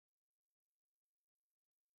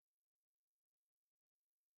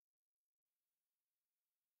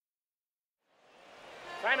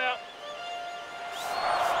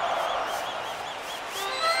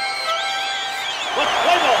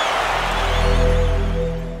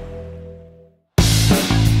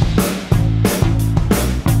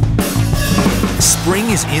Spring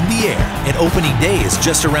is in the air and opening day is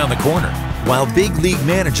just around the corner. While big league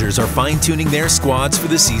managers are fine-tuning their squads for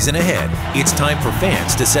the season ahead, it's time for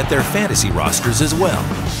fans to set their fantasy rosters as well.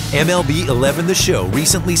 MLB 11 The Show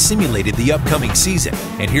recently simulated the upcoming season,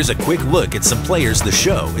 and here's a quick look at some players the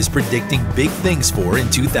show is predicting big things for in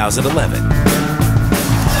 2011.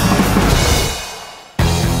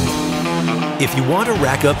 If you want to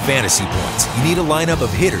rack up fantasy points, you need a lineup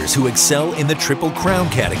of hitters who excel in the Triple Crown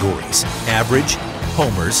categories: average,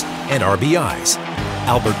 homers, and RBIs.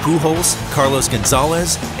 Albert Pujols, Carlos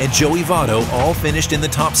Gonzalez, and Joey Votto all finished in the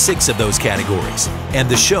top 6 of those categories, and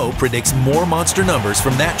the show predicts more monster numbers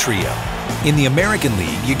from that trio. In the American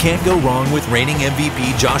League, you can't go wrong with reigning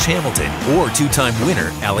MVP Josh Hamilton or 2-time winner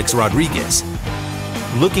Alex Rodriguez.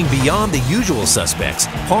 Looking beyond the usual suspects,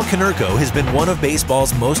 Paul Konerko has been one of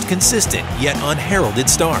baseball's most consistent yet unheralded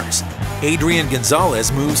stars. Adrian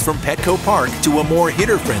Gonzalez moves from Petco Park to a more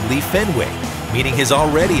hitter-friendly Fenway, meaning his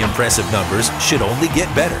already impressive numbers should only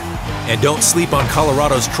get better. And don't sleep on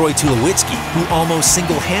Colorado's Troy Tulowitzki, who almost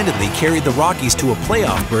single-handedly carried the Rockies to a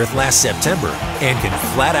playoff berth last September and can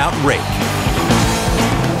flat-out rake.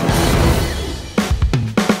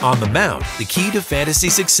 On the mound, the key to fantasy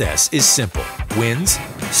success is simple: wins,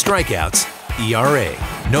 strikeouts, ERA.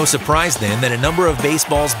 No surprise then that a number of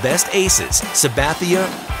baseball's best aces, Sabathia,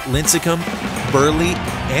 Lincecum, Burley,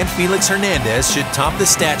 and Felix Hernandez, should top the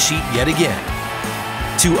stat sheet yet again.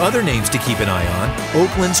 2 other names to keep an eye on: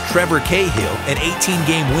 Oakland's Trevor Cahill, an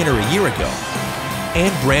 18-game winner a year ago,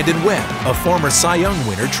 and Brandon Webb, a former Cy Young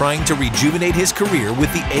winner trying to rejuvenate his career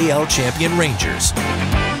with the AL champion Rangers.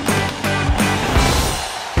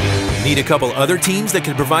 Need a couple other teams that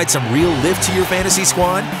can provide some real lift to your fantasy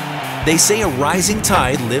squad? They say a rising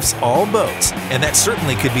tide lifts all boats, and that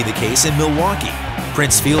certainly could be the case in Milwaukee.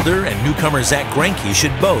 Prince Fielder and newcomer Zach Greinke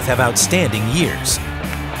should both have outstanding years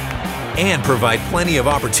and provide plenty of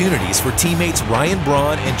opportunities for teammates Ryan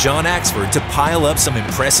Braun and John Axford to pile up some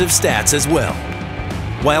impressive stats as well.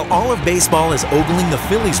 While all of baseball is ogling the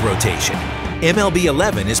Phillies rotation, MLB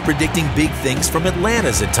 11 is predicting big things from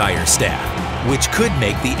Atlanta's entire staff, which could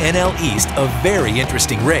make the NL East a very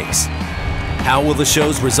interesting race. How will the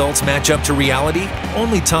show's results match up to reality?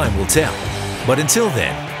 Only time will tell. But until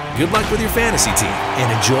then, good luck with your fantasy team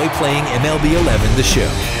and enjoy playing MLB 11 The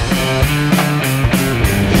Show.